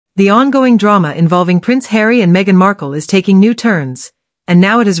The ongoing drama involving Prince Harry and Meghan Markle is taking new turns, and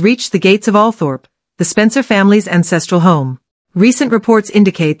now it has reached the gates of Althorp, the Spencer family's ancestral home. Recent reports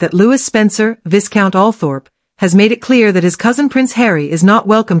indicate that Louis Spencer, Viscount Althorp, has made it clear that his cousin Prince Harry is not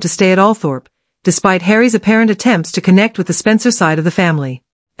welcome to stay at Althorp, despite Harry's apparent attempts to connect with the Spencer side of the family.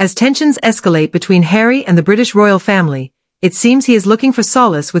 As tensions escalate between Harry and the British royal family, it seems he is looking for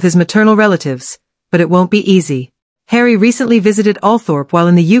solace with his maternal relatives, but it won't be easy. Harry recently visited Althorp while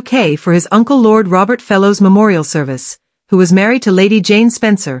in the UK for his uncle Lord Robert Fellowes' memorial service, who was married to Lady Jane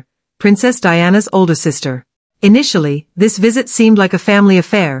Spencer, Princess Diana's older sister. Initially, this visit seemed like a family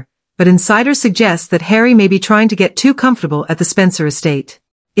affair, but insiders suggest that Harry may be trying to get too comfortable at the Spencer estate.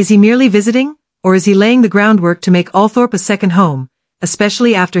 Is he merely visiting, or is he laying the groundwork to make Althorp a second home,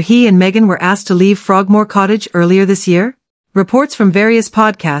 especially after he and Meghan were asked to leave Frogmore Cottage earlier this year? Reports from various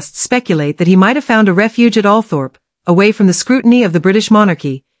podcasts speculate that he might have found a refuge at Althorp, away from the scrutiny of the British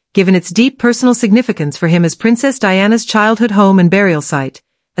monarchy, given its deep personal significance for him as Princess Diana's childhood home and burial site,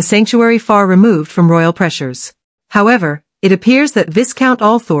 a sanctuary far removed from royal pressures. However, it appears that Viscount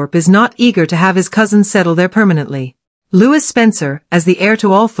Althorp is not eager to have his cousin settle there permanently. Louis Spencer, as the heir to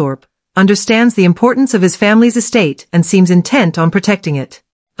Althorp, understands the importance of his family's estate and seems intent on protecting it.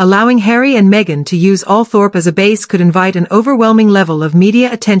 Allowing Harry and Meghan to use Althorp as a base could invite an overwhelming level of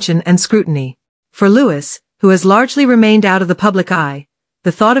media attention and scrutiny. For Louis, who has largely remained out of the public eye,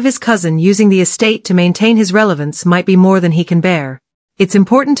 the thought of his cousin using the estate to maintain his relevance might be more than he can bear. It's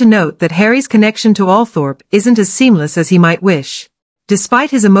important to note that Harry's connection to Althorp isn't as seamless as he might wish. Despite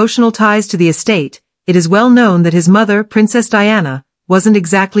his emotional ties to the estate, it is well known that his mother, Princess Diana, wasn't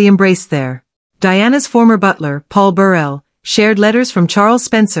exactly embraced there. Diana's former butler, Paul Burrell, shared letters from Charles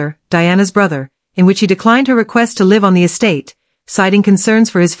Spencer, Diana's brother, in which he declined her request to live on the estate, citing concerns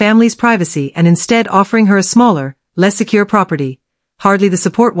for his family's privacy and instead offering her a smaller, less secure property, hardly the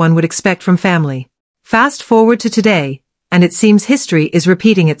support one would expect from family. Fast forward to today, and it seems history is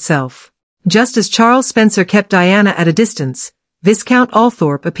repeating itself. Just as Charles Spencer kept Diana at a distance, Viscount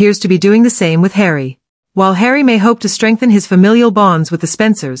Althorp appears to be doing the same with Harry. While Harry may hope to strengthen his familial bonds with the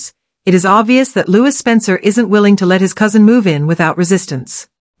Spencers, it is obvious that Louis Spencer isn't willing to let his cousin move in without resistance.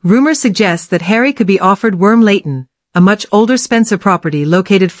 Rumors suggest that Harry could be offered Worm Leighton, a much older Spencer property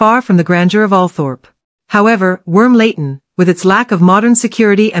located far from the grandeur of Althorp. However, Worm Leighton, with its lack of modern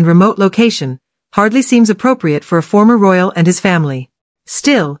security and remote location, hardly seems appropriate for a former royal and his family.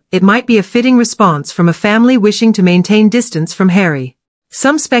 Still, it might be a fitting response from a family wishing to maintain distance from Harry.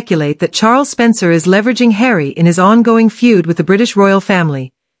 Some speculate that Charles Spencer is leveraging Harry in his ongoing feud with the British royal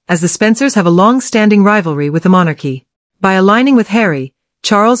family, as the Spencers have a long-standing rivalry with the monarchy. By aligning with Harry,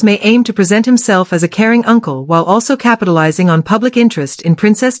 Charles may aim to present himself as a caring uncle while also capitalizing on public interest in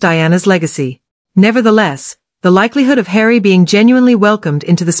Princess Diana's legacy. Nevertheless, the likelihood of Harry being genuinely welcomed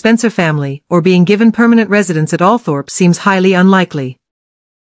into the Spencer family or being given permanent residence at Althorp seems highly unlikely.